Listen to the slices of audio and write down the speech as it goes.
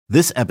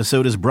This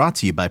episode is brought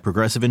to you by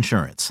Progressive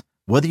Insurance.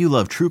 Whether you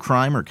love true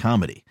crime or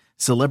comedy,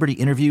 celebrity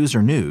interviews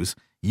or news,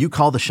 you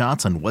call the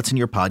shots on what's in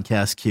your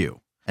podcast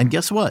queue. And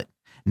guess what?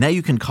 Now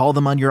you can call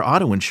them on your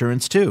auto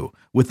insurance too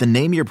with the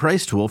Name Your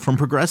Price tool from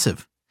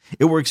Progressive.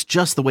 It works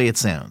just the way it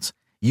sounds.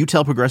 You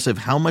tell Progressive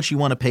how much you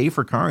want to pay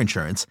for car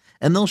insurance,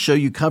 and they'll show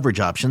you coverage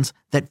options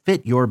that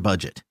fit your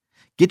budget.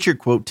 Get your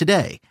quote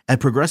today at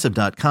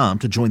Progressive.com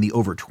to join the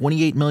over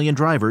 28 million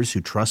drivers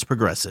who trust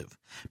Progressive.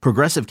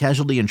 Progressive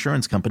Casualty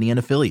Insurance Company and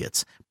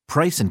Affiliates.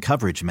 Price and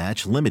coverage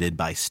match limited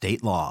by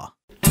state law.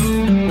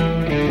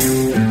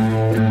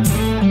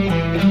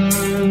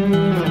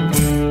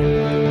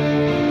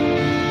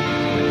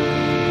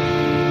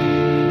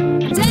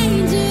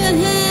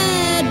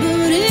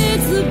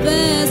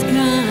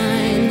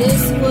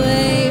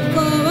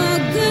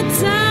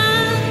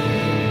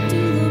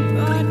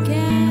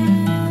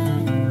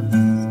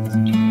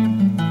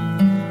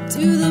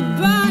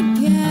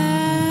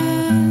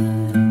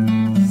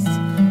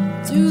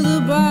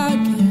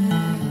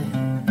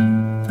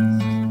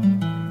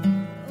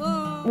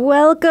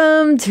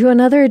 Welcome to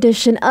another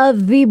edition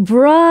of the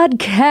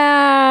broadcast.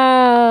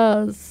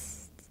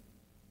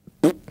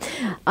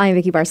 I'm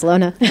Vicky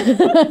Barcelona.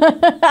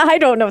 I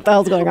don't know what the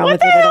hell's going on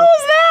with me today. What the hell is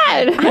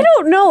that? I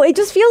don't know. It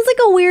just feels like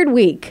a weird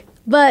week.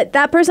 But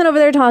that person over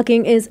there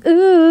talking is,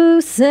 ooh,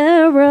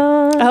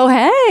 Sarah. Oh,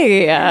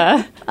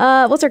 hey.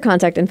 What's our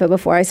contact info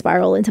before I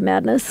spiral into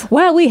madness?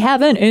 Well, we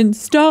have an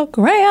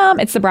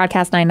Instagram. It's the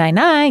Broadcast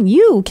 999.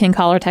 You can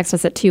call or text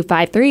us at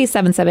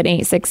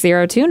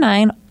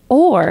 253-778-6029.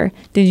 Or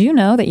did you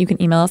know that you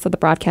can email us at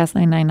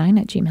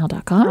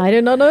thebroadcast999@gmail.com? I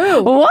did not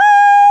know. What?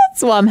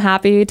 Well, I'm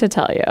happy to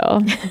tell you.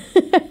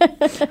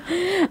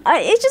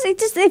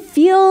 It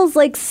feels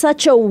like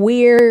such a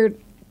weird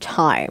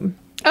time.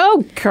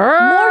 Oh, girl.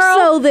 More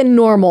so than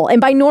normal.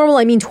 And by normal,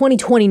 I mean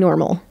 2020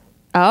 normal.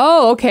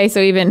 Oh, okay. So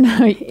even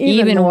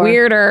more.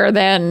 weirder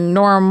than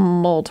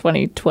normal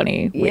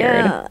 2020 weird.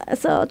 Yeah.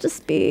 So I'll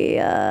just be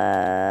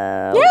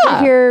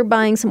here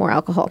buying some more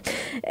alcohol.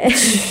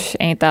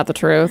 Ain't that the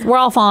truth? We're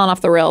all falling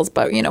off the rails,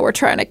 but we're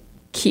trying to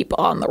keep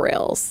on the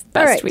rails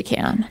best we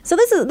can. So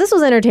this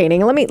was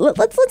entertaining. Let's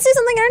do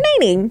something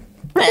entertaining.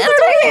 Let's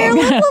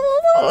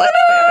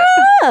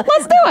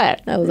do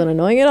it. That wasn't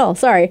annoying at all.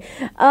 Sorry.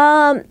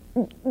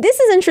 This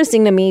is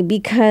interesting to me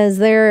because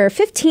there are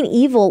 15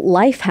 evil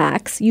life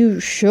hacks you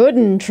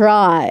shouldn't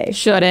try.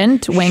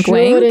 Wink, wink.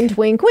 Shouldn't,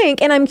 wink,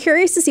 wink. And I'm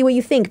curious to see what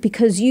you think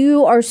because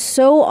you are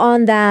so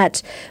on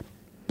that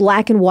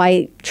black and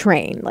white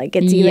train. Like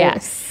it's either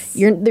yes.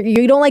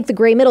 You don't like the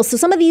gray middle. So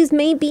some of these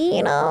may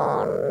be,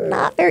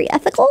 not very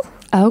ethical.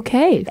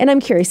 Okay. And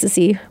I'm curious to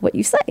see what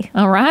you say.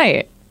 All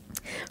right.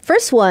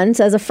 First one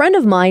says, a friend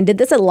of mine did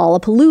this at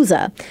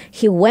Lollapalooza.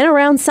 He went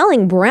around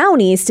selling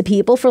brownies to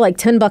people for like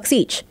 $10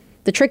 each.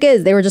 The trick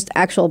is they were just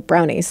actual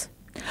brownies.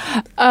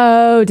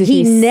 Oh, did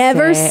he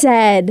never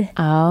said.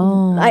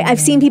 Oh. I've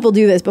seen people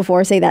do this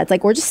before, say that. It's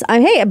like,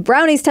 hey,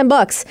 brownies,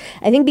 $10.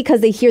 I think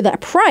because they hear that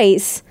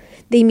price,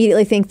 they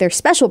immediately think they're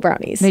special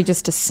brownies. They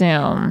just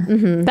assume.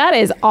 Mm-hmm. That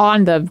is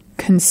on the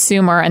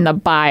consumer and the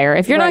buyer.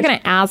 If you're not going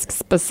to ask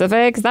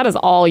specifics, that is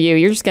all you.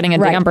 You're just getting a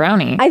damn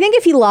brownie. I think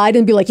if he lied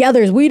and be like, yeah,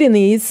 there's weed in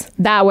these.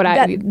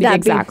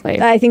 Exactly.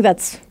 I think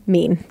that's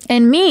mean.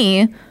 And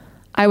me,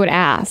 I would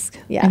ask.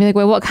 Yeah. I'd be like,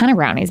 well, what kind of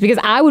brownies? Because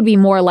I would be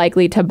more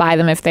likely to buy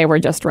them if they were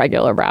just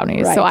regular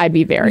brownies. Right. So I'd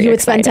be very excited. You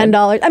would spend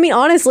 $10. I mean,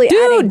 honestly.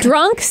 Dude,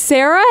 drunk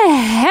Sarah?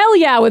 Hell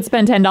yeah, I would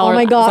spend $10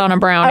 on a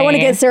brownie. I want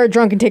to get Sarah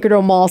drunk and take her to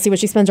a mall, see what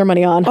she spends her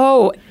money on.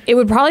 Oh, it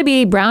would probably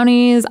be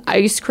brownies,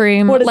 ice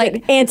cream. What is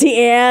it? Auntie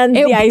Anne,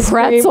 the ice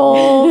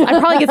pretzels. I'd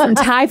probably get some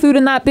Thai food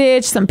in that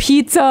bitch, some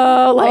pizza.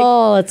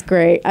 Oh, that's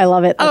great. I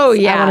love it. I want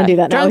to do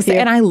that now with you.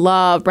 And I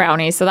love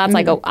brownies. So that's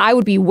I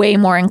would be way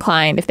more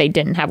inclined if they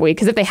didn't have weed.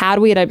 Because if they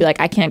had weed, I'd be like,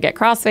 I can't get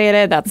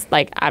crossfaded. That's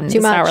like, it's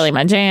not really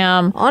my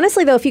jam.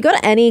 Honestly, though, if you go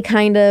to any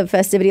kind of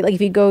festivity, like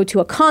if you go to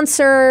a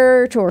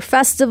concert or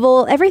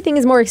festival, everything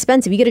is more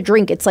expensive. You get a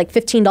drink, it's like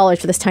 $15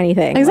 for this tiny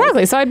thing.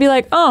 Exactly. So I'd be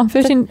like, oh,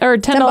 $15 or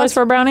 $10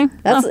 for a brownie.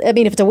 I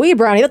mean, if it's a weed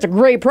brownie, that's a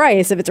great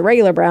price. If it's a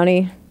regular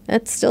brownie,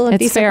 that's still a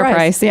decent fair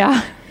price.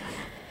 Yeah.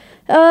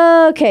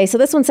 Okay, so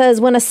this one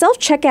says, when at a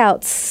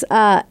self-checkout,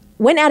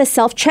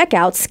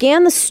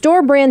 scan the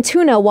store brand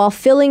tuna while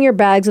filling your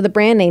bags with the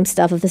brand name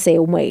stuff of the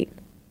same weight.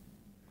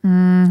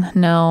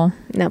 No,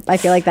 I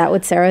feel like that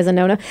with Sarah is a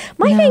no-no.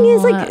 My thing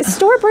is like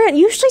store brand,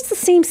 usually it's the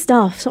same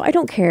stuff, so I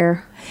don't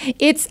care.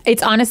 It's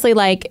honestly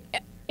like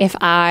if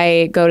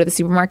I go to the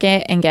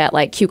supermarket and get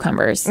like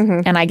cucumbers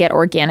and I get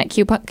organic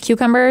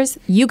cucumbers,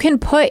 you can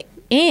put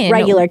in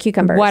regular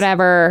cucumbers,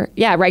 whatever.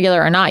 Yeah,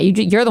 regular or not.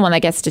 You're the one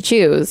that gets to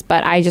choose.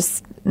 But I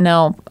just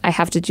know I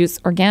have to choose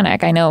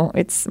organic. I know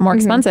it's more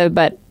expensive,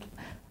 but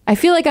I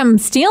feel like I'm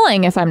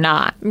stealing if I'm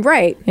not.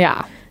 Right.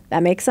 Yeah.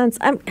 That makes sense.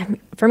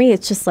 For me,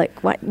 it's just like,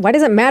 why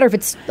does it matter if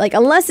it's like,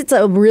 unless it's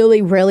a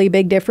really, really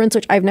big difference,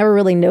 which I've never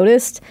really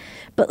noticed.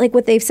 But like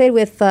what they've said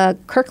with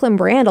Kirkland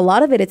brand, a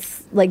lot of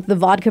it's like the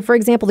vodka, for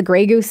example, the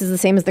Grey Goose is the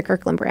same as the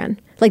Kirkland brand.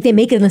 Like they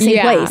make it in the same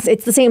place.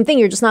 It's the same thing.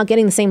 You're just not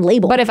getting the same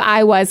label. But if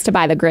I was to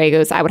buy the Grey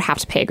Goose, I would have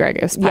to pay Grey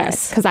Goose price.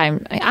 Yes. Because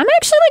I'm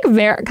actually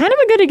like kind of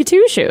a goody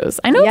two shoes.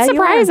 I know it's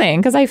surprising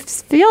because I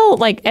feel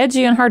like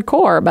edgy and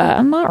hardcore, but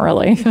I'm not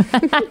really.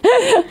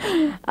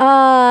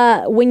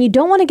 When you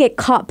don't want to get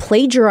caught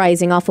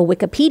plagiarizing off of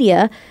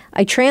Wikipedia,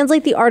 I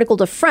translate the article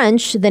to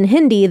French, then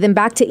Hindi, then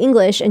back to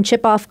English, and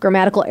chip off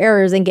grammatical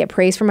errors and get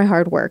praise for my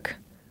hard work.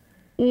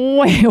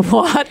 Wait,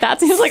 what? That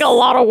seems like a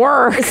lot of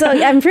work. So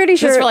I'm pretty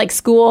sure. Just for like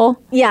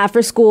school? Yeah,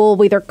 for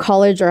school, either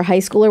college or high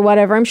school or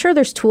whatever. I'm sure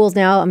there's tools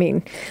now. I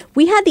mean,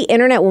 we had the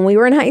internet when we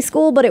were in high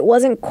school, but it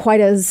wasn't quite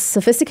as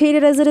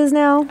sophisticated as it is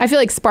now. I feel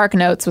like Spark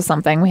Notes was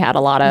something we had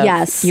a lot of.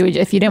 Yes.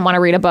 If you didn't want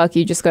to read a book,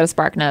 you just go to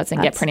Spark Notes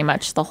and get pretty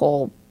much the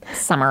whole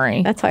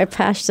summary. That's how I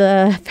passed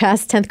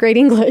 10th grade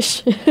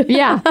English.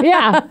 yeah,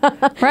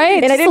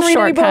 right. And I didn't read any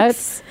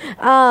shortcuts.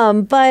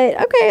 books.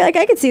 But okay, like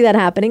I could see that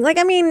happening. Like,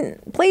 I mean,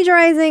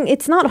 plagiarizing,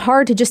 it's not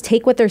hard to just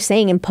take what they're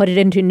saying and put it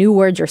into new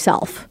words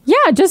yourself.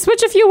 Yeah, just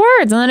switch a few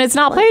words and then it's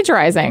not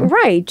plagiarizing.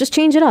 Right, just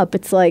change it up.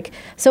 It's like,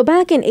 so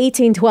back in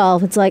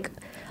 1812, it's like,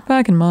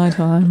 back in my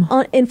time.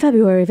 In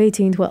February of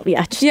 1812.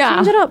 Yeah, just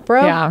change it up,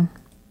 bro. Yeah,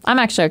 I'm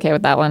actually okay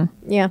with that one.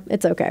 Yeah,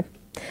 it's okay.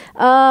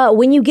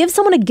 When you give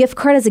someone a gift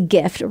card as a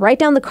gift, write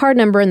down the card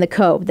number and the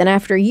code. Then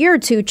after a year or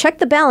two, check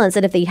the balance.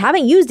 And if they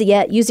haven't used it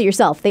yet, use it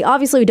yourself. They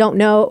obviously won't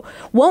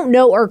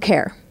know or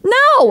care.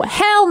 No,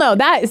 hell no.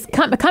 That is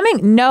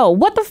coming. No,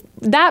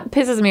 that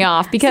pisses me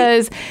off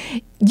because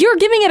you're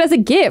giving it as a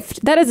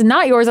gift. That is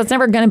not yours. That's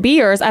never going to be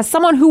yours. As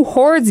someone who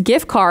hoards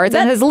gift cards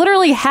and has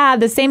literally had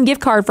the same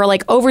gift card for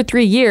like over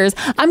 3 years,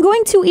 I'm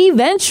going to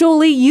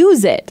eventually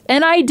use it.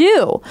 And I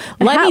do.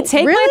 Let me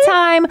take my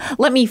time.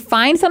 Let me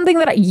find something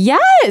that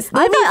yes.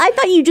 I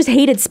thought you just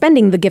hated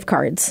spending the gift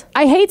cards.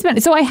 I hate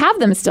spending. So I have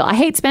them still. I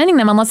hate spending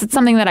them unless it's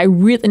something that I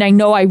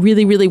know I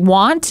really, really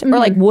want or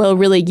like will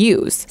really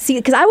use. See,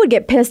 because I would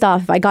get pissed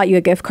off if I got you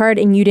a gift card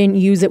and you didn't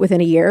use it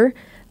within a year.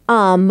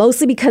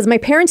 Mostly because my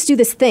parents do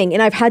this thing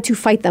and I've had to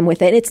fight them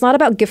with it. It's not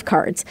about gift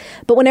cards.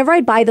 But whenever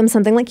I buy them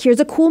something like, here's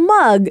a cool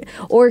mug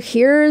or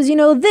here's,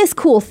 this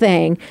cool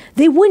thing,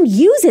 they wouldn't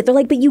use it. They're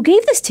like, but you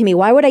gave this to me.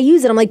 Why would I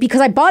use it? I'm like,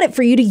 because I bought it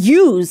for you to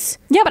use.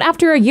 Yeah, but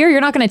after a year,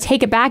 you're not going to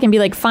take it back and be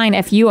like, fine,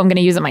 F you, I'm going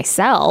to use it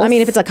myself. I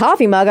mean, if it's a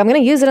coffee mug, I'm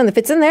going to use it. And if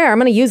it's in there, I'm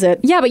going to use it.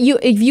 Yeah, but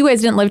if you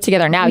guys didn't live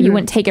together now, you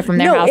wouldn't take it from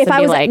their house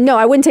and be like... No,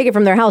 I wouldn't take it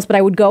from their house, but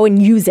I would go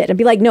and use it and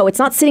be like, no, it's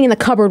not sitting in the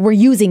cupboard. We're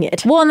using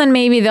it. Well, and then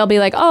maybe they'll be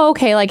like, oh,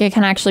 okay, like it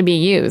can actually be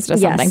used or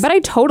something. Yes. But I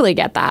totally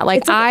get that.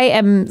 Like I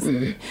am...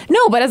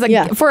 No,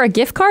 but for a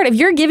gift card, if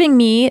you're giving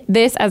me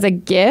this as a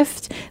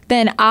gift,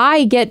 then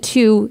I get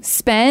to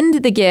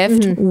spend the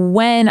gift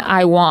when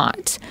I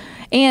want.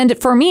 And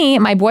for me,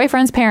 my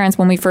boyfriend's parents,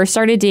 when we first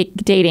started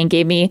dating,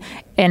 gave me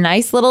a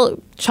nice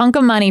little chunk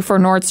of money for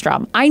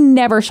Nordstrom. I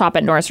never shop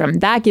at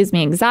Nordstrom. That gives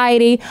me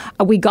anxiety.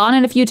 We've gone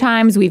in a few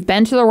times. We've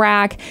been to the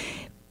rack.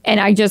 And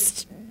I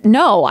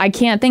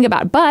can't think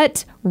about it.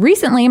 But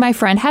recently, my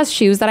friend has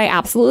shoes that I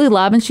absolutely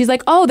love. And she's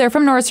like, oh, they're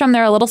from Nordstrom.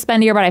 They're a little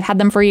spendier, but I've had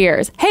them for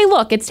years. Hey,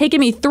 look, it's taken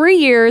me 3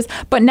 years,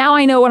 but now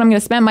I know what I'm going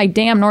to spend my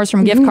damn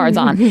Nordstrom gift cards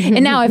on.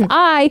 And now if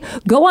I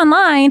go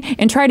online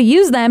and try to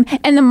use them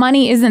and the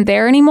money isn't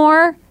there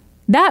anymore,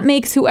 that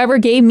makes whoever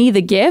gave me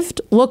the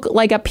gift look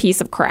like a piece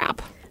of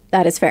crap.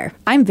 That is fair.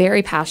 I'm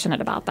very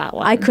passionate about that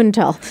one. I couldn't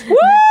tell. Woo!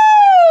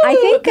 I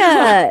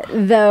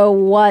think, though,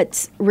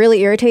 what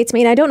really irritates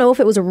me, and I don't know if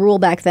it was a rule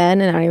back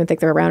then, and I don't even think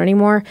they're around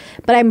anymore,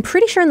 but I'm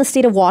pretty sure in the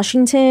state of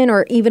Washington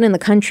or even in the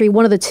country,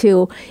 one of the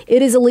two,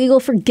 it is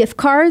illegal for gift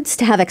cards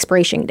to have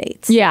expiration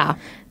dates. Yeah.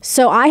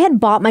 So I had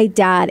bought my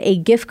dad a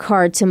gift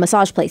card to a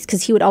massage place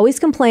because he would always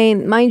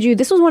complain. Mind you,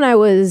 this was when I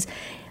was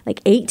like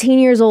 18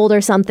 years old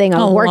or something.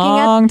 A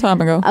long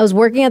time ago. I was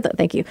working at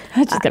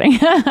Just kidding.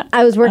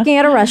 I was working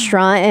at a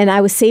restaurant and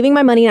I was saving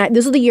my money. And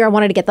this was the year I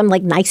wanted to get them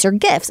like nicer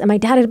gifts. And my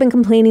dad had been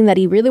complaining that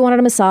he really wanted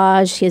a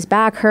massage. His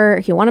back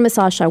hurt. He wanted a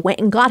massage. So I went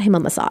and got him a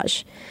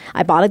massage.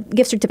 I bought a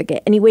gift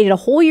certificate and he waited a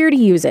whole year to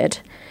use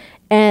it.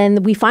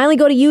 And we finally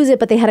go to use it,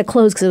 but they had it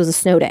closed because it was a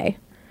snow day.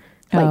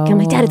 I'm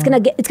like, Dad, it's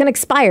gonna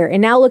expire.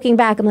 And now looking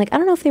back, I'm like, I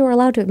don't know if they were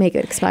allowed to make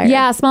it expire.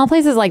 Yeah, small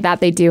places like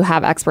that, they do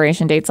have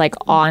expiration dates like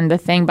on the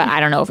thing, but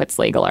I don't know if it's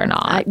legal or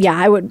not.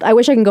 I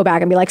wish I can go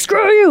back and be like,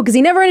 screw you, because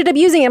he never ended up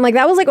using it. I'm like,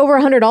 that was like over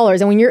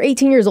 $100. And when you're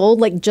 18 years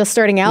old, like just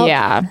starting out,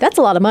 that's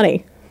a lot of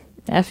money.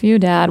 F you,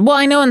 Dad. Well,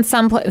 I know in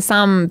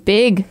some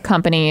big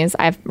companies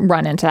I've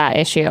run into that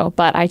issue,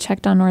 but I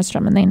checked on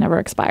Nordstrom and they never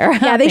expire.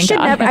 Yeah, they should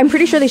never. I'm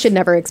pretty sure they should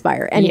never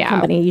expire. Any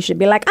company, you should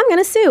be like, I'm going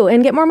to sue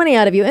and get more money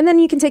out of you, and then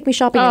you can take me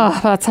shopping. Oh,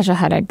 that's such a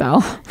headache,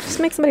 though. Just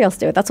make somebody else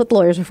do it. That's what the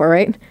lawyers are for,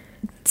 right?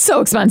 So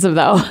expensive,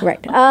 though.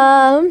 Right.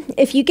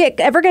 If you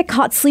ever get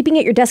caught sleeping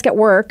at your desk at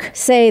work,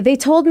 say, they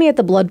told me at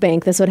the blood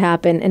bank this would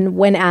happen, and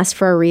when asked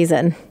for a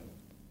reason.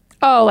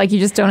 Oh, like you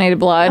just donated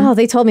blood? Oh,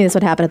 they told me this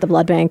would happen at the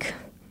blood bank.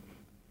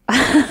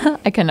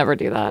 I can never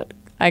do that.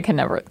 I can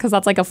never, because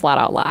that's like a flat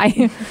out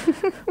lie.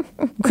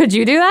 Could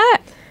you do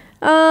that?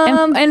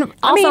 And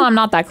also, I'm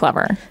not that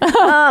clever.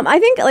 I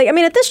think,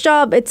 at this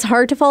job, it's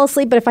hard to fall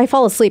asleep. But if I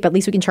fall asleep, at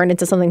least we can turn it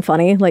into something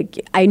funny.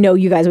 Like, I know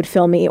you guys would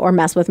film me or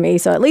mess with me.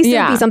 So at least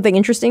there'd be something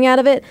interesting out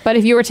of it. But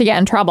if you were to get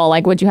in trouble,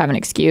 like, would you have an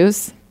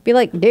excuse? Be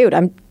like, dude,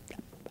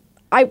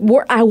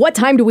 what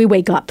time do we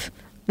wake up?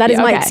 That is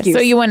my excuse.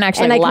 So you wouldn't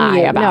actually lie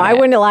about it. No, I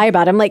wouldn't lie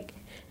about it. I'm like,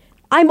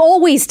 I'm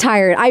always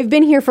tired. I've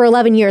been here for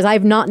 11 years.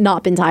 I've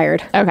not been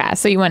tired. Okay,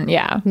 so you wouldn't,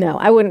 No,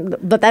 I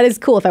wouldn't. But that is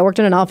cool. If I worked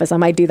in an office, I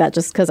might do that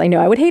just because I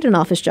know I would hate an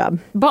office job.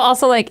 But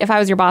also, like, if I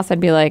was your boss, I'd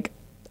be like,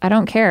 I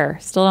don't care.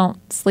 Still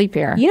don't sleep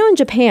here. You know, in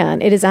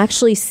Japan, it is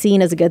actually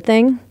seen as a good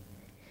thing.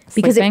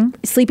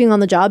 Sleeping on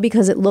the job,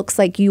 because it looks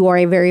like you are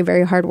a very,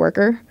 very hard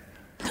worker.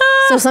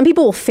 So some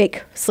people will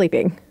fake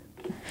sleeping.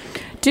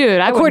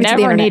 Dude, I would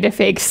never need to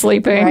fake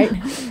sleeping. Right?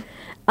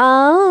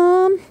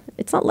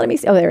 It's not letting me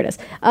see. Oh, there it is.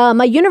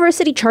 My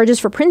university charges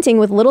for printing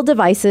with little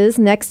devices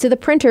next to the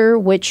printer,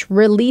 which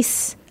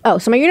release... Oh,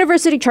 so my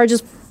university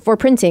charges for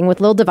printing with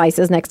little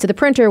devices next to the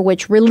printer,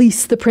 which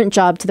release the print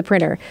job to the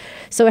printer.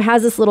 So it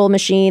has this little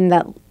machine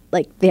that,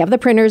 like, they have the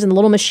printers, and the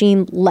little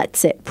machine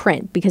lets it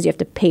print because you have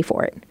to pay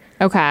for it.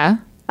 Okay.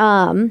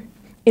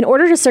 In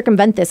order to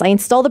circumvent this, I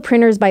install the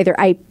printers by their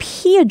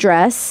IP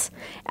address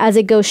as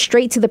it goes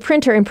straight to the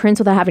printer and prints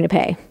without having to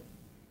pay.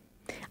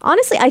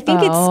 Honestly, I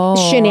think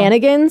it's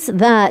shenanigans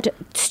that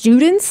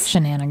students...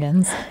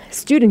 Shenanigans.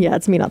 Yeah,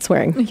 it's me not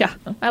swearing. Yeah,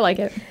 I like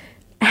it.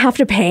 Have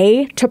to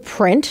pay to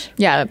print.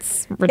 Yeah,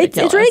 that's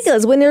ridiculous. It's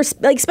ridiculous when there's,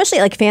 like, especially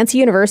like fancy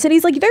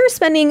universities, like they're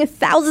spending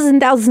thousands and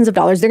thousands of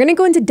dollars. They're going to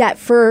go into debt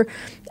for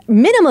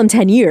minimum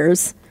 10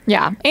 years.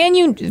 Yeah,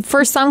 and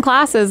for some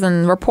classes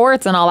and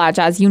reports and all that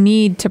jazz, you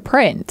need to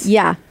print.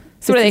 Yeah.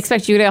 So do they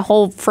expect you to get a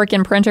whole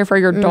freaking printer for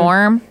your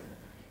dorm?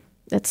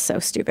 That's so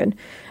stupid.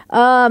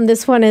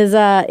 This one is,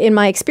 in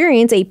my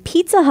experience, a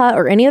Pizza Hut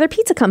or any other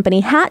pizza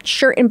company hat,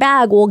 shirt, and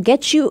bag will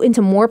get you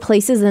into more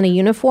places than a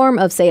uniform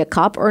of, say, a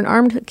cop or an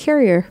armed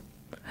carrier.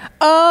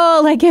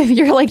 Oh, like if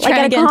you're like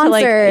trying to get concert.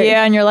 into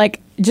and you're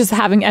like just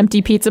having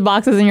empty pizza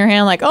boxes in your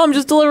hand, like, oh, I'm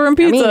just delivering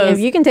pizzas. I mean, if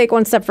you can take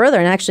one step further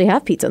and actually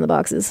have pizza in the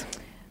boxes.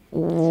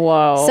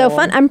 Whoa. So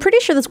fun. I'm pretty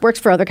sure this works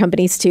for other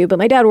companies too, but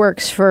my dad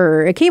works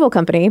for a cable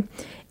company.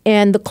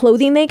 And the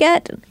clothing they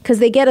get, because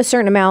they get a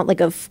certain amount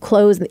like of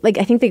clothes, like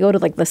I think they go to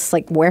like this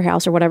like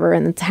warehouse or whatever,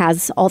 and it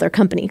has all their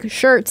company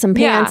shirts and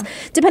pants,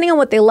 depending on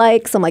what they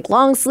like. Some like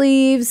long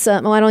sleeves.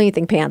 Well, I don't even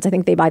think pants. I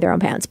think they buy their own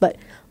pants, but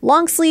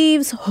long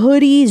sleeves,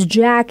 hoodies,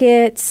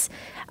 jackets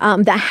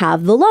that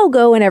have the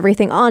logo and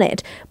everything on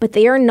it. But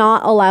they are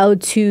not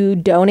allowed to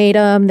donate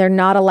them. They're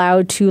not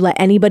allowed to let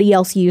anybody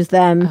else use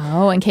them.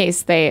 Oh, in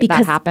case that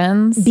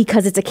happens?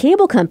 Because it's a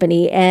cable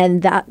company,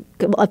 and that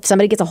if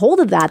somebody gets a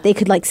hold of that, they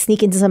could like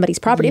sneak into somebody's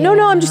property. Yeah.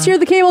 No, I'm just here,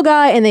 the cable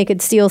guy, and they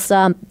could steal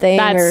something.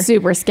 That's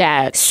super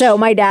sketch. So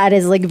my dad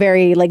is like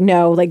very like,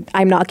 no, like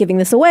I'm not giving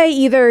this away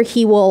either.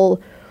 He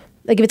will,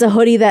 like if it's a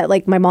hoodie that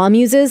like my mom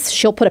uses,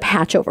 she'll put a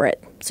patch over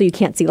it so you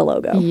can't see the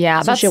logo. Yeah,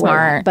 so that's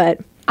smart.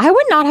 But I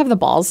would not have the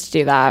balls to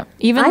do that.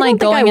 Even like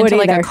going into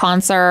like a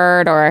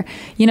concert or,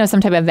 you know,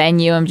 some type of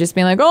venue and just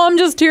being like, oh, I'm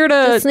just here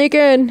to sneak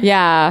in.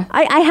 Yeah.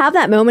 I have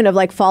that moment of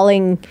like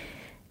falling.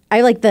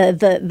 I like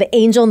the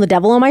angel and the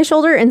devil on my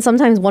shoulder, and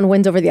sometimes one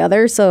wins over the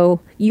other.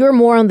 So you're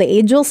more on the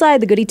angel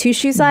side, the goody two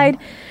shoe side.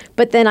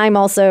 But then I'm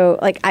also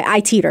like, I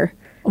teeter.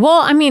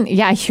 Well, I mean,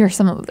 yeah, I hear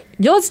some,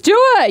 let's do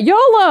it,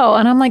 YOLO.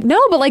 And I'm like, no,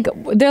 but like,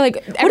 they're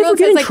like, what if you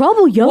get in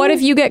trouble, yo? What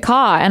if you get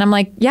caught? And I'm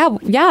like,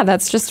 yeah,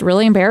 that's just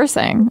really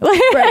embarrassing.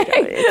 Right.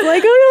 It's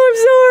like,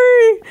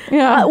 oh no, I'm sorry.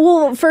 Yeah.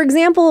 Well, for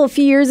example, a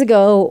few years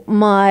ago,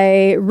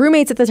 my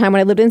roommates at the time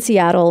when I lived in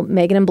Seattle,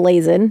 Megan and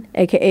Blazin,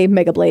 aka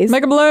Mega Blaze.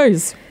 Mega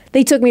Blaze.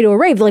 They took me to a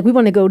rave. They're like, we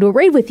want to go to a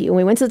rave with you. And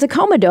we went to the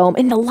Tacoma Dome,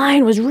 and the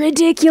line was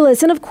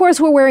ridiculous. And of course,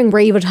 we're wearing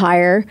rave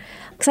attire.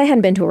 Because I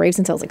hadn't been to a rave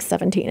since I was like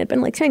 17. It'd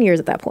been like 10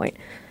 years at that point.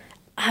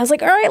 I was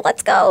like, all right,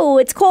 let's go.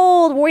 It's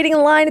cold. We're waiting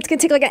in line. It's going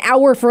to take like an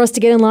hour for us to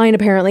get in line,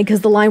 apparently,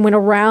 because the line went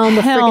around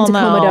the freaking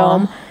Tacoma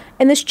Dome.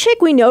 And this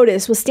chick we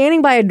noticed was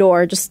standing by a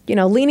door, just, you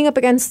know, leaning up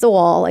against the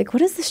wall. Like,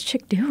 what is this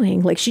chick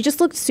doing? Like, she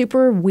just looked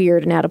super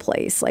weird and out of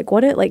place. Like,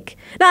 not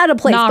out of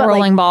place, not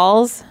rolling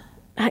balls?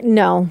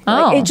 No.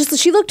 Oh. Like,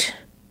 she looked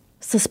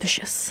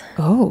suspicious.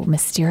 Oh,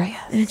 mysterious.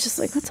 And it's just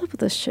like, what's up with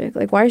this chick?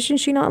 Like, why isn't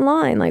she not in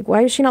line? Like,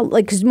 why is she not,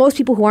 like, because most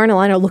people who aren't in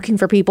line are looking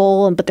for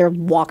people, but they're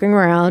walking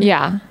around.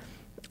 Yeah.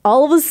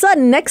 All of a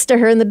sudden, next to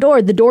her in the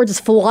door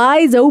just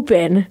flies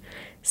open.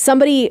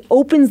 Somebody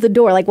opens the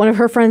door, like one of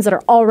her friends that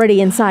are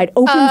already inside,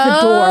 opens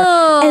the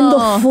door, and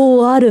the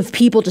flood of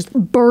people just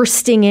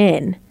bursting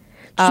in.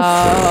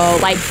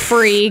 Like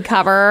free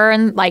cover,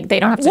 and like they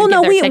don't have to give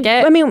their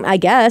ticket? I mean, I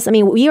guess. I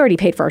mean, we already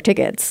paid for our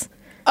tickets.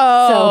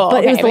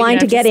 But it was the line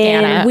to get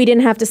in. We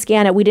didn't have to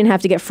scan it. We didn't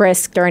have to get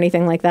frisked or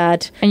anything like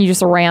that. And you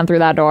just ran through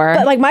that door.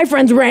 But like my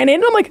friends ran in,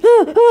 and I'm like,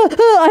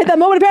 I had that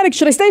moment of panic.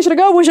 Should I stay? Should I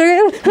go? Should I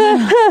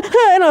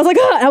go? And I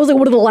was like,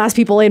 one of the last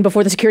people in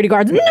before the security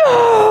guards.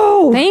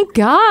 No! Thank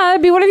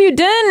God. But what if you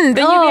didn't?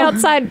 Then you'd be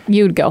outside.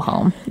 You'd go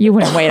home. You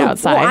wouldn't wait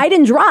outside. Well, I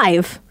didn't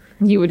drive.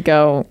 You would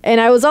go. And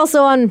I was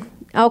also on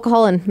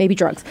alcohol and maybe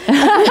drugs.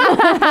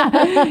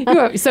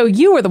 So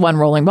you were the one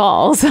rolling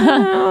balls. Maybe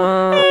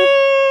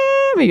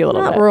a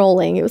little Not bit.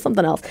 rolling. It was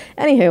something else.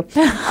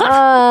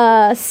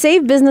 Anywho,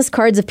 save business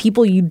cards of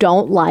people you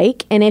don't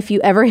like. And if you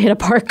ever hit a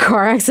parked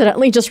car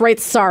accidentally, just write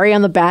sorry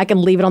on the back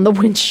and leave it on the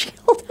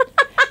windshield.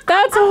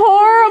 That's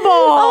horrible.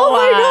 Oh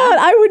my God.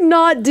 I would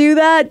not do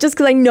that just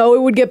because I know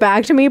it would get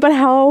back to me. But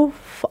how?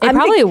 It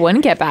probably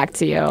wouldn't get back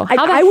to you.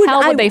 How the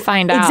hell would they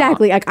find out?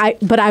 Exactly.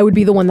 But I would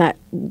be the one that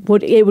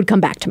would come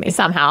back to me.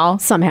 Somehow.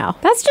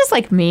 That's just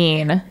like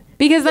mean.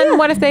 Because then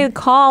what if they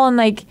call and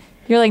like,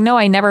 you're like, no,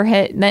 I never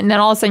hit. Then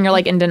all of a sudden you're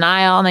like in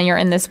denial and then you're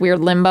in this weird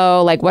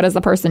limbo. Like, what does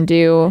the person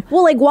do?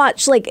 Well, like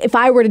watch, like if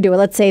I were to do it,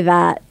 let's say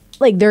that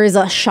like there is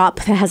a shop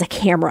that has a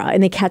camera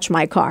and they catch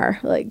my car.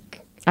 Like,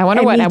 I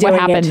wonder what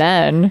happened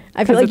then.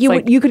 I feel like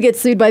you could get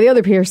sued by the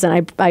other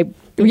person.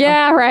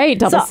 Yeah, right.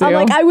 Double sue. I'm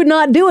like, I would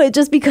not do it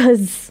just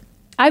because.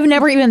 I've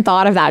never even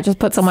thought of that. Just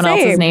put someone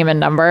else's name and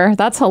number.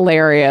 That's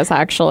hilarious,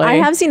 actually. I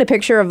have seen a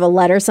picture of a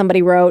letter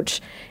somebody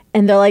wrote,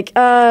 and they're like,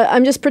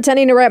 I'm just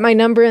pretending to write my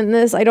number in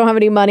this. I don't have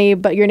any money,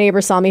 but your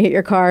neighbor saw me hit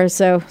your car,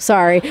 so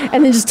sorry.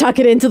 And then just tuck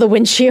it into the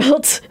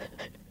windshield.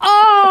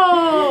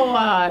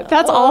 Oh,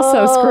 that's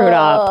also screwed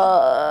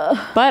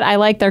up. But I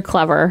like their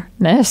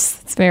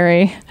cleverness. It's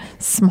very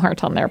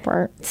smart on their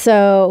part.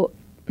 So,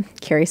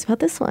 curious about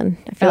this one.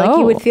 I feel like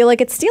you would feel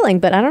like it's stealing,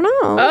 but I don't know.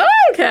 Oh,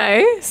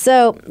 okay.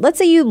 So, let's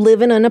say you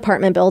live in an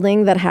apartment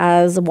building that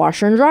has a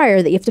washer and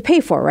dryer that you have to pay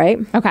for, right?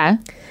 Okay.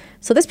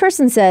 So this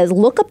person says,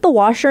 look up the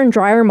washer and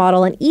dryer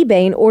model on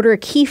eBay and order a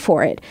key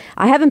for it.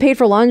 I haven't paid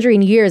for laundry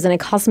in years and it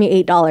cost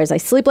me $8. I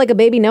sleep like a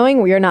baby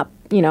knowing we are not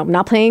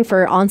paying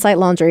for on-site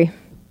laundry.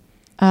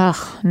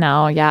 Ugh,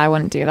 no. Yeah, I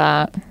wouldn't do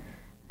that.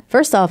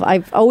 First off,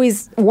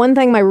 one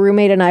thing my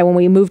roommate and I, when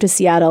we moved to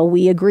Seattle,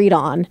 we agreed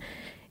on,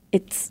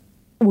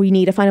 we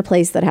need to find a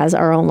place that has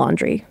our own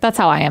laundry. That's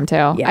how I am too.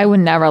 Yeah. I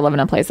would never live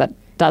in a place that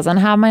doesn't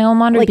have my own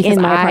laundry because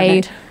in my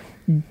apartment. I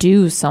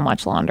do so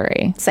much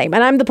laundry. Same.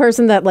 And I'm the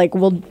person that like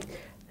will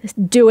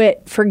do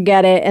it,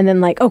 forget it, and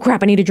then like, oh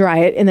crap, I need to dry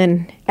it. And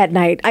then at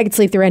night, I could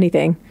sleep through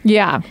anything.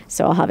 Yeah.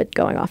 So I'll have it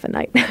going off at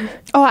night.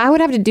 Oh, I would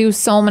have to do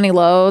so many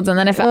loads. And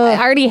then if I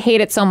already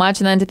hate it so much,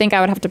 and then to think I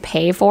would have to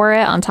pay for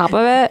it on top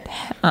of it.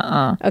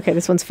 Okay,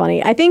 this one's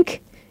funny. I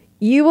think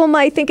you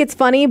might think it's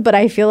funny, but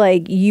I feel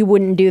like you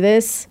wouldn't do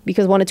this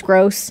because one, it's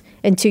gross,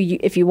 and two,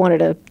 if you wanted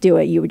to do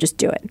it, you would just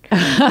do it.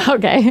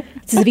 Okay.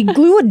 It says if you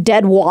glue a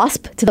dead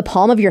wasp to the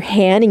palm of your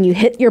hand and you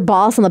hit your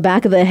boss on the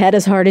back of the head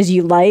as hard as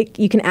you like,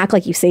 you can act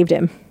like you saved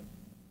him.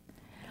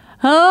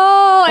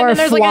 Oh, and or then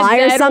there's fly like a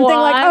dead or something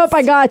wasp.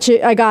 like, I got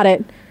you, I got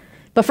it.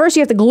 But first, you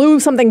have to glue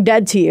something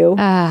dead to you.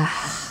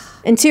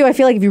 And two, I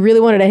feel like if you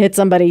really wanted to hit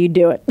somebody, you'd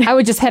do it. I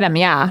would just hit him,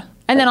 yeah.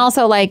 And then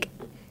also like,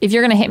 if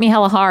you're gonna hit me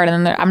hella hard,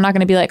 and then I'm not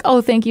gonna be like,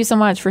 "Oh, thank you so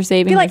much for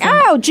saving me." Be like,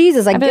 "Oh,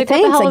 Jesus, I'd be like,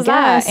 thanks, what the hell I is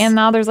guess." that? And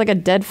now there's like a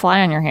dead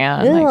fly on your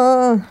hand.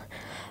 Like,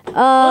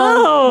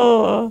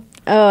 Oh,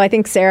 I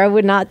think Sarah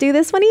would not do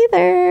this one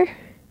either.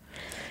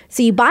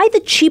 So you buy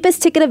the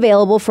cheapest ticket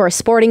available for a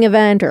sporting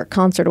event or a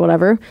concert or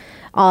whatever.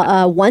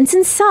 Once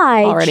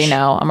inside, already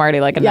know. I'm already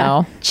like a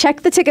no.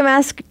 Check the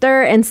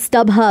Ticketmaster and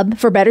StubHub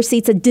for better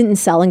seats that didn't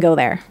sell and go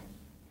there.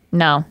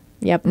 No.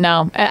 Yep.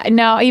 No.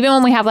 No. Even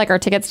when we have like our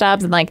ticket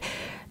stubs and like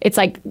it's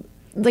like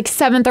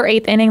 7th or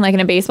 8th inning, like in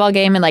a baseball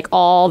game, and like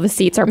all the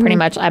seats are pretty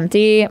much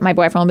empty, my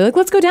boyfriend will be like,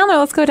 let's go down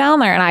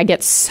there. And I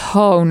get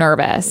so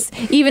nervous.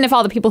 Even if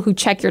all the people who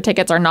check your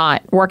tickets are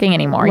not working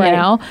anymore, right. You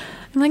know?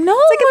 I'm like, no.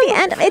 It's like at the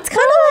end, it's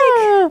kind of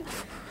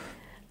like,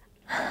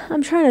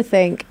 I'm trying to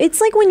think.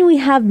 It's like when we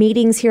have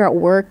meetings here at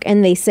work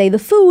and they say the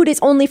food is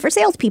only for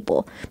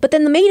salespeople. But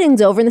then the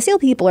meeting's over and the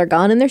salespeople are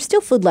gone and there's still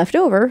food left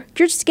over.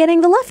 You're just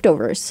getting the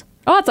leftovers.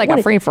 Oh, it's like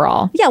a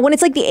free-for-all. Yeah, when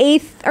it's like the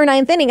 8th or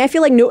 9th inning, I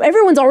feel like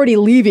everyone's already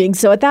leaving.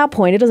 So at that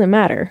point, it doesn't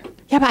matter.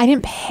 Yeah, but I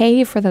didn't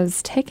pay for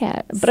those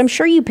tickets. But I'm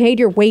sure you paid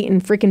your weight in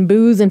freaking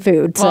booze and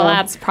food. So. Well,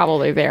 that's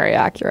probably very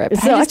accurate.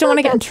 So I just don't want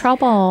to get in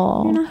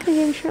trouble. You're not going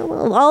to get in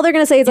trouble. All they're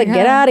going to say is like,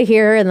 get out of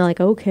here. And they're like,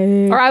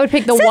 okay. Or I would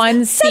pick the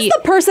one seat.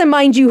 Says the person,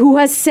 mind you, who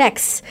has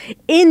sex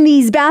in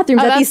these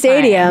bathrooms at these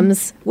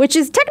stadiums, which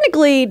is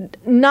technically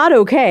not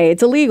okay.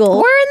 It's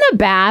illegal. We're in the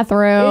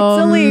bathroom.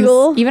 It's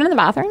illegal. Even in the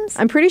bathrooms?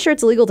 I'm pretty sure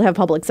it's illegal to have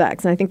public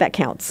sex. And I think that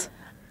counts.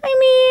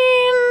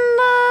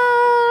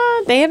 I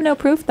mean, they have no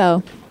proof,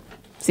 though.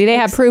 See, they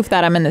have proof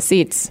that I'm in the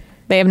seats.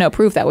 They have no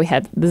proof that we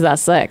had the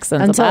sex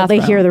until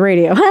they hear the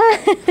radio.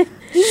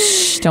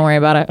 Shh, don't worry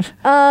about it.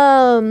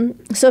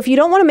 So if you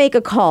don't want to make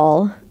a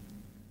call,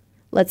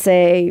 let's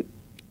say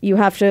you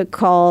have to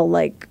call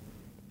like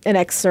an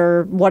ex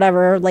or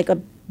whatever, like a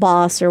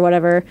boss or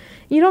whatever,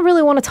 you don't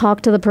really want to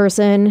talk to the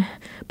person,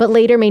 but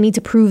later may need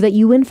to prove that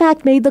you in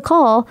fact made the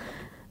call.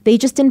 They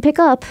just didn't pick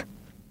up.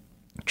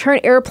 Turn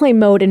airplane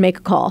mode and make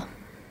a call.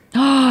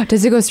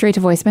 Does it go straight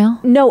to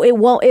voicemail? No, it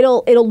won't.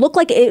 It'll look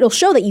like it'll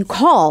show that you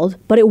called,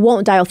 but it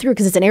won't dial through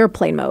because it's an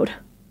airplane mode.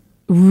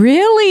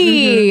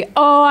 Really? Mm-hmm.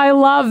 Oh, I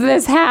love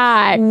this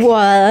hack.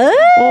 What?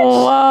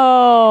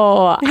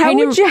 Whoa.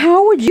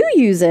 How would you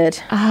use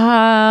it?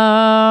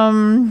 I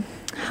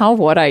How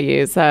would I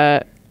use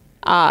it?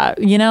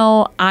 You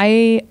know,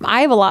 I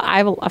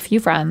have a few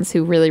friends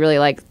who really, really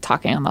like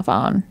talking on the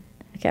phone.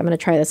 Okay, I'm gonna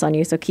try this on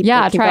you. So keep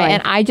try going.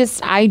 And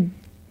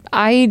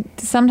I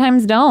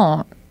sometimes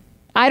don't.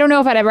 I don't know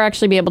if I'd ever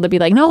actually be able to be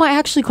like, no, I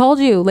actually called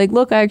you. Like,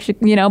 look, I actually,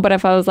 you know. But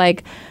if I was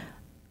like,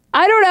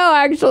 I don't know,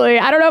 actually,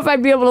 I don't know if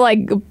I'd be able to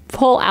like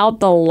pull out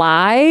the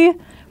lie.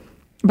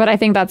 But I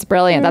think that's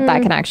brilliant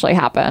that can actually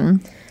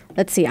happen.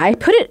 Let's see. I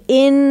put it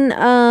in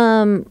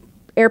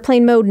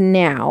airplane mode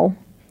now.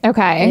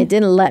 Okay. And it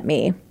didn't let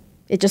me.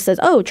 It just says,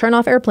 oh, turn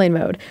off airplane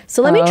mode.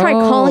 So let me try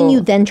calling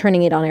you, then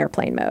turning it on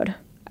airplane mode.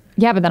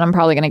 Yeah, but then I'm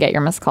probably going to get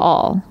your missed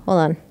call. Hold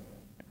on.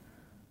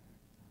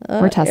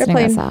 We're testing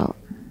this out.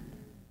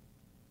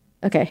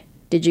 Okay.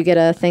 Did you get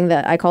a thing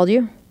that I called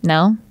you?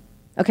 No.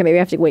 Okay, maybe I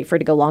have to wait for it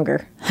to go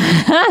longer.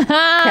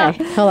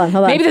 Okay, hold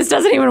on. Maybe this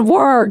doesn't even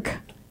work.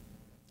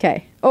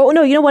 Okay. Oh,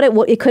 no, you know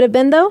what it could have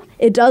been, though?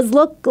 It does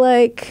look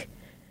like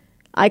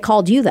I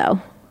called you,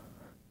 though.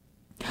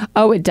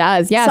 Oh, it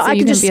does. Yeah. So I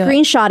can just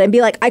screenshot it and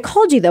be like, I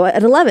called you, though,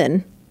 at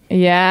 11.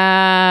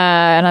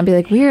 Yeah. And I'd be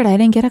like, weird, I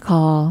didn't get a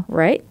call.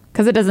 Right?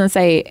 Because it doesn't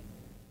say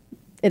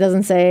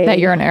that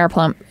you're in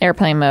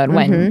airplane mode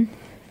when.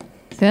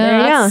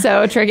 That's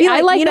so tricky.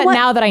 I like that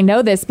now that I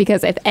know this,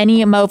 because if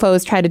any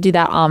mofos try to do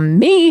that on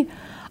me,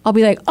 I'll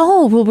be like,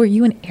 oh, well, were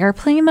you in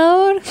airplane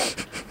mode?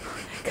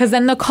 Because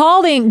then the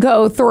call didn't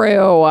go through.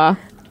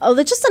 Oh,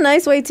 that's just a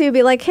nice way to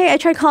be like, hey, I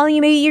tried calling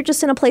you. Maybe you're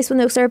just in a place with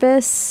no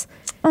service.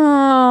 Oh,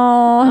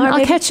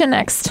 I'll catch you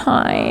next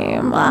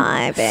time.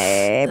 Bye,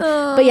 babe.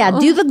 But yeah,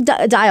 do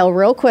the dial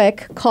real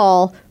quick,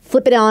 call,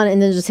 flip it on, and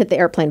then just hit the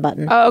airplane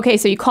button. Oh, okay.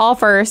 So you call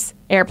first,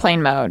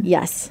 airplane mode.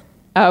 Yes.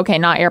 Oh, okay,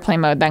 not airplane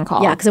mode, then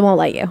call. Yeah, because it won't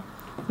let you.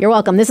 You're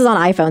welcome. This is on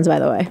iPhones, by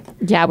the way.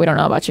 Yeah, we don't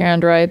know about your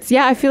Androids.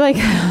 Yeah, I feel like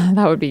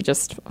that would be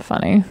just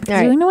funny. All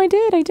right. Like, no, I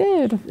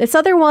did. This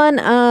other one,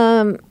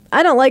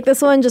 I don't like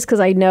this one just because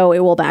I know it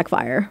will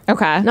backfire.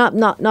 Okay. Not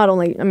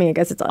only, I mean, I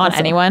guess it's on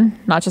anyone,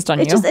 not just on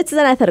you. It's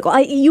unethical.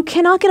 You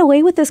cannot get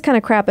away with this kind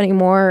of crap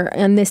anymore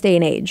in this day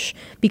and age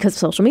because of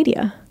social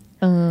media.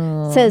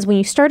 It says when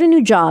you start a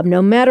new job,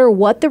 no matter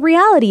what the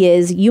reality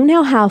is, you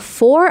now have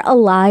 4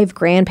 alive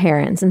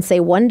grandparents, and say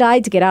one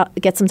died to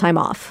get some time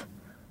off.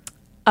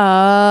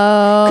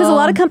 Oh. Because a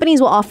lot of companies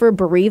will offer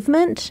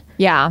bereavement.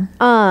 Yeah.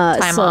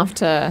 Time off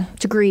to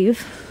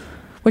grieve.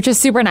 Which is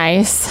super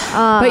nice.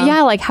 But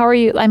yeah, like, how are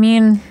you? I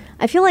mean,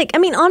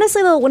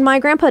 honestly, though, when my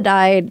grandpa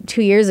died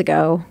 2 years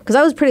ago, because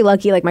I was pretty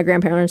lucky, like, my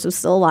grandparents were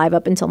still alive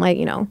up until my,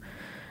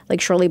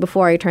 like, shortly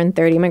before I turned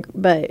 30.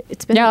 But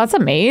it's been... Yeah, that's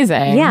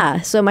amazing.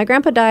 Yeah. So my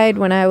grandpa died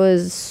when I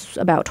was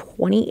about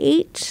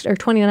 28 or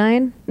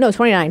 29. No,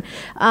 29.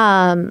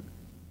 And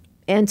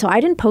so I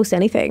didn't post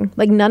anything.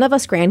 Like, none of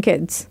us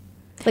grandkids.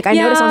 Like, I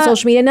noticed on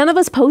social media, none of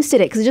us posted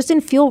it because it just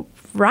didn't feel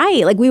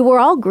right. Like, we were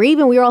all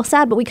grieving, we were all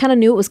sad, but we kind of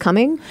knew it was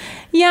coming.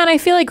 Yeah, and I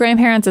feel like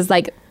grandparents is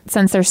like,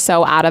 since they're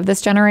so out of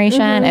this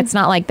generation, it's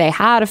not like they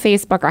had a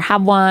Facebook or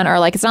have one, or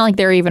like, it's not like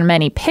there are even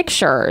many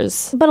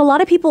pictures. But a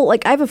lot of people,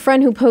 like, I have a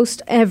friend who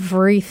posts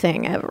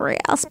everything, every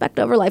aspect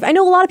of her life. I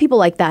know a lot of people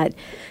like that.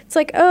 It's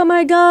like, oh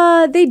my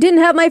God, they didn't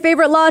have my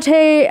favorite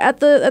latte at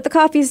the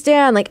coffee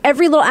stand. Like,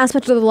 every little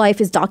aspect of their life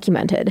is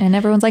documented. And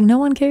everyone's like, no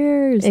one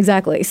cares.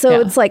 Exactly.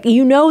 So it's like,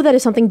 that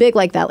if something big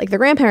like that, like their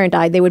grandparent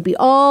died, they would be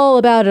all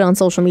about it on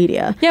social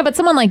media. Yeah, but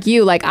someone like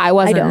you, like, I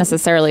wasn't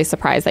necessarily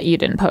surprised that you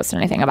didn't post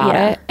anything about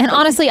it. And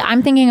honestly,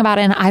 I'm thinking about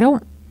it, and I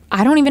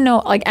don't even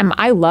know, like,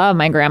 I love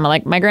my grandma.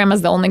 Like, my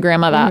grandma's the only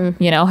grandma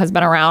that, has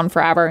been around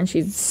forever, and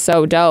she's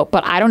so dope.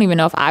 But I don't even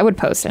know if I would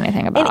post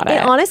anything about it.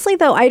 And honestly,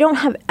 though, I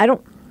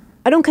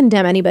don't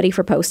condemn anybody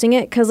for posting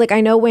it, because, like, I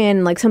know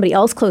when, like, somebody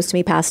else close to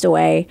me passed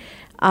away,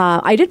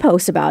 I did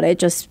post about it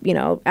just,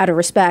 out of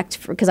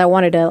respect, because I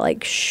wanted to,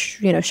 like,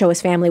 show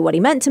his family what he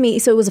meant to me.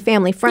 So it was a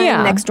family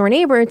friend, next door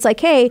neighbor. It's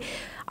like, hey,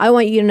 I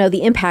want you to know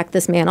the impact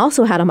this man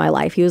also had on my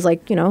life. He was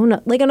like, he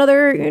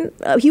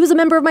was a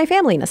member of my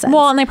family in a sense.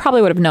 Well, and they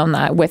probably would have known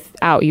that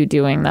without you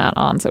doing that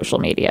on social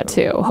media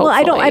too.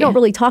 Hopefully. Well, I don't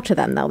really talk to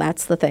them though.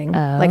 That's the thing.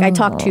 Like, I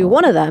talked to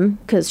one of them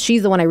because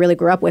she's the one I really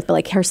grew up with, but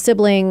like her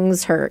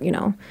siblings, her,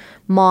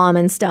 mom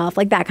and stuff,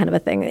 like that kind of a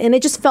thing. And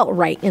it just felt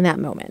right in that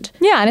moment.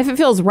 Yeah, and if it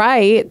feels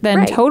right,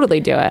 then totally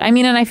do it. I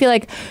mean, and I feel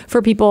like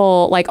for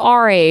people like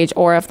our age,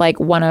 or if like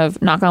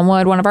knock on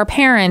wood, one of our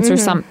parents or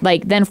some,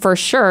 like, then for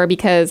sure,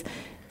 because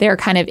they're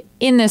kind of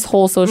in this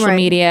whole social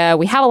media.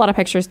 We have a lot of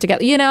pictures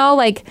together,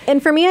 like.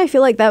 And for me, I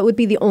feel like that would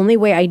be the only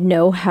way I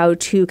know how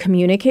to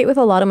communicate with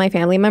a lot of my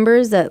family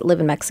members that live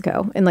in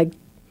Mexico and like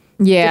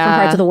different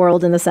parts of the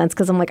world, in the sense,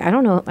 because I'm like, I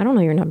don't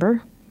know your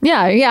number.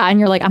 Yeah, and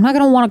you're like, I'm not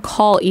going to want to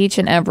call each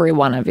and every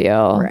one of you.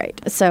 Right.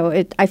 So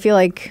I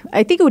think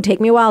it would take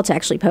me a while to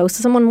actually post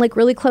to someone like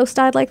really close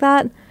died like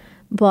that.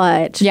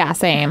 But yeah,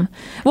 same.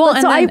 Well,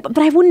 but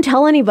I wouldn't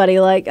tell anybody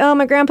like, oh,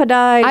 my grandpa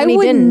died. I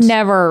would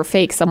never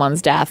fake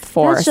someone's death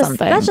for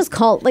something. That's just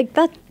called like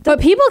that. But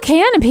people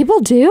can, and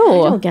people do.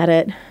 I don't get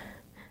it.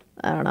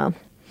 I don't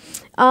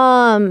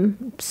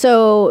know.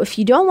 So if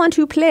you don't want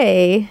to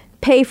play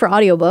pay for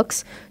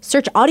audiobooks,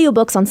 search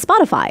audiobooks on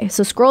Spotify.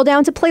 So scroll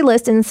down to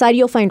playlist, and inside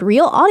you'll find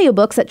real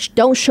audiobooks that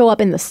don't show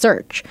up in the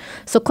search.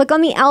 So click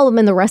on the album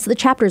and the rest of the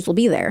chapters will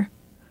be there.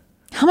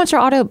 How much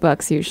are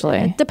audiobooks usually?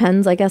 It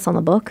depends, I guess, on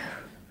the book.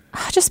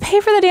 Just pay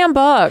for the damn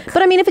book.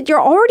 But I mean, if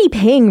you're already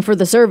paying for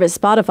the service,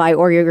 Spotify,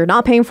 or you're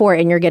not paying for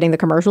it and you're getting the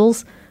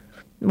commercials,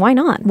 why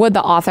not? Would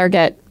the author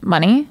get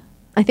money?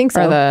 I think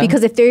so.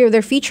 Because if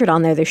they're featured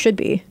on there, they should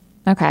be.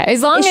 Okay.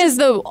 As long as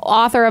the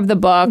author of the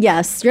book.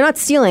 Yes. You're not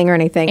stealing or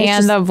anything.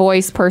 And the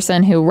voice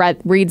person who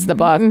reads the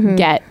book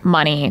get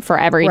money for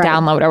every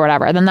download or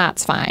whatever, then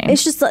that's fine.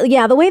 It's just,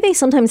 the way they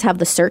sometimes have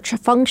the search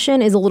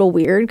function is a little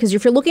weird, because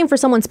if you're looking for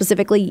someone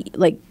specifically,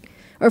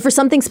 or for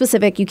something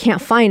specific, you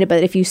can't find it.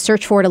 But if you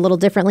search for it a little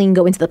differently and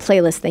go into the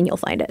playlist, then you'll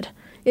find it.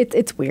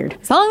 It's weird.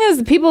 As long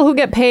as people who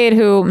get paid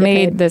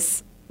made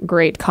this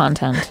great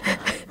content.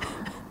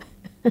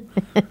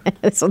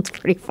 This one's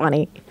pretty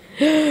funny.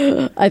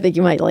 I think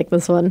you might like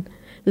this one.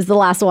 This is the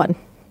last one.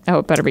 Oh,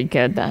 it better be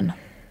good then.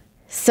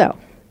 So,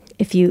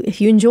 if you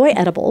enjoy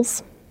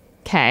edibles,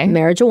 okay,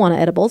 marijuana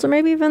edibles, or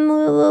maybe even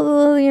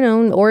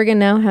Oregon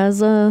now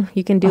has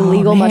you can do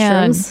legal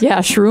mushrooms. Yeah,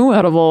 shroom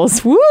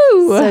edibles. Woo!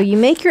 So you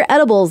make your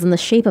edibles in the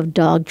shape of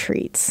dog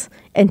treats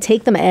and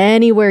take them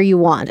anywhere you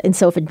want. And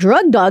so if a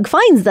drug dog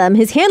finds them,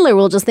 his handler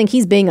will just think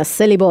he's being a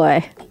silly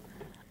boy.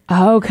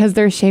 Oh, because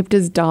they're shaped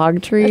as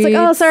dog treats. It's like,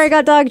 oh, sorry, I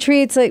got dog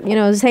treats.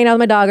 Just hanging out with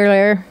my dog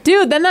earlier.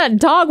 Dude, then that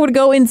dog would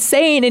go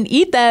insane and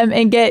eat them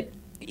and get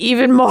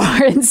even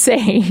more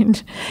insane.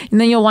 And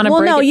then you'll want to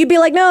break it. You'd be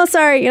like, no,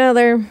 sorry.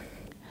 They're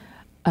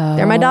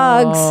my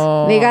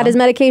dogs. They got his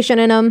medication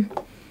in them.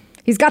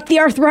 He's got the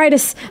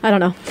arthritis. I don't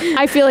know.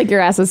 I feel like your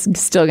ass is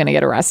still going to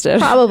get arrested.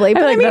 Probably.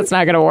 But I think that's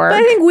not going to work. But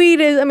I think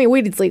weed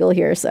is legal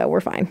here, so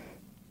we're fine.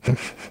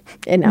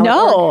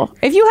 No.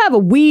 If you have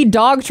weed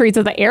dog treats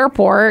at the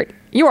airport,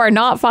 you are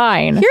not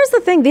fine. Here's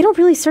the thing. They don't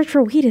really search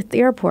for weed at the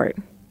airport.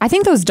 I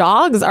think those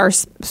dogs are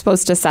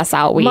supposed to suss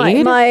out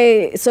weed.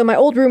 My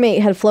old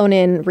roommate had flown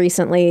in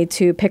recently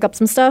to pick up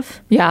some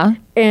stuff. Yeah.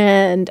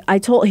 And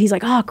he's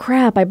like, oh,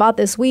 crap, I bought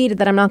this weed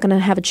that I'm not going to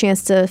have a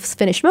chance to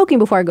finish smoking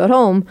before I go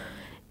home,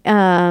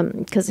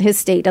 because his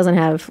state doesn't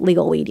have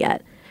legal weed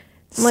yet.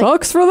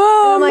 Sucks for them.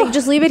 I'm like,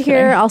 just leave it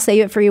here. I'll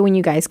save it for you when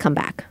you guys come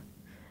back.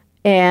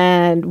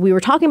 And we were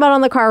talking about it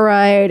on the car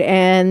ride,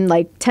 and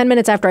 10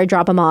 minutes after I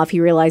drop him off, he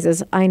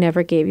realizes I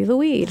never gave you the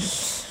weed.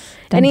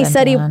 And he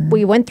said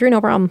we went through no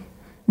problem.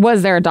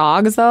 Was there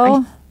dogs though?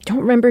 I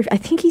don't remember. I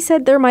think he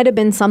said there might have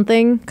been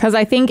something. Because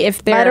I think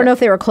I don't know if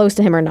they were close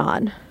to him or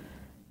not.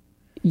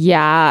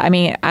 Yeah, I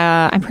mean,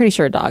 I'm pretty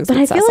sure dogs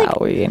would suss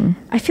out weed.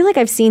 I feel like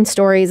I've seen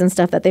stories and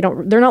stuff that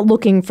they're not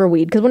looking for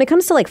weed, because when it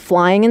comes to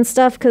flying and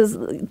stuff, because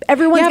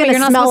everyone's going to smell you're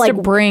not supposed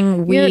to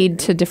bring weed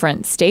to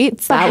different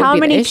states. But that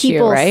would be the issue,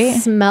 people right?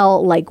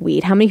 smell like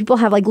weed? How many people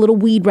have little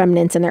weed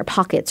remnants in their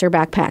pockets or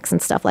backpacks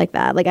and stuff like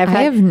that? I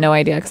have no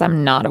idea, because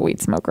I'm not a weed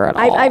smoker at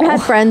all. I've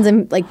had friends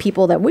and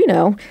people that we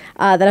know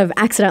that have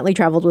accidentally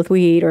traveled with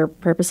weed or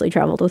purposely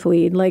traveled with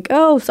weed.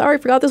 Oh, sorry,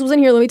 forgot this was in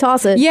here. Let me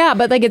toss it. Yeah,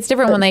 but it's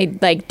different when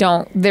they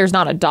don't. There's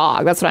not a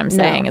dog. That's what I'm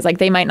saying. Is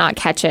they might not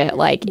catch it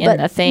in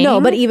the thing.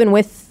 No, but even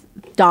with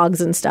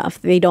dogs and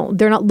stuff, they're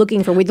not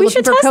looking for weed. They're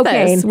looking for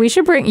cocaine.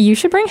 You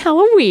should bring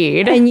hella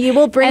weed, and you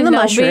will bring the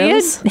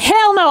mushrooms.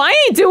 Hell no, I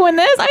ain't doing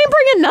this. I ain't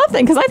bringing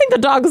nothing, because I think the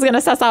dog is gonna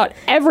suss out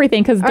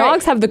everything, because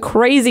dogs have the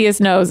craziest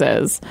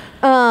noses.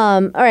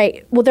 All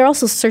right. Well, they're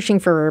also searching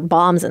for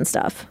bombs and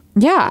stuff.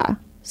 Yeah.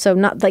 So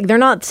they're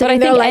not sitting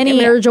there any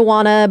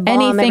marijuana,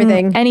 bomb,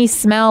 everything. Any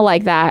smell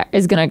like that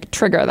is going to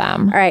trigger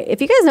them. All right.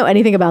 If you guys know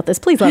anything about this,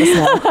 please let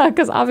us know.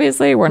 Because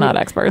obviously we're not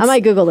experts. I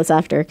might Google this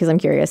after, because I'm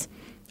curious.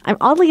 I'm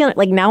oddly,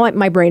 now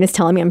my brain is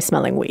telling me I'm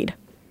smelling weed.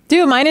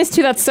 Dude, mine is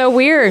too. That's so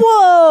weird.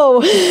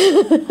 Whoa.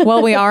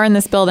 Well, we are in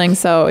this building,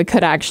 so it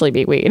could actually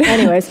be weed.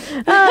 Anyways,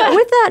 with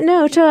that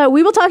note,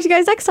 we will talk to you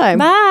guys next time.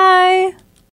 Bye.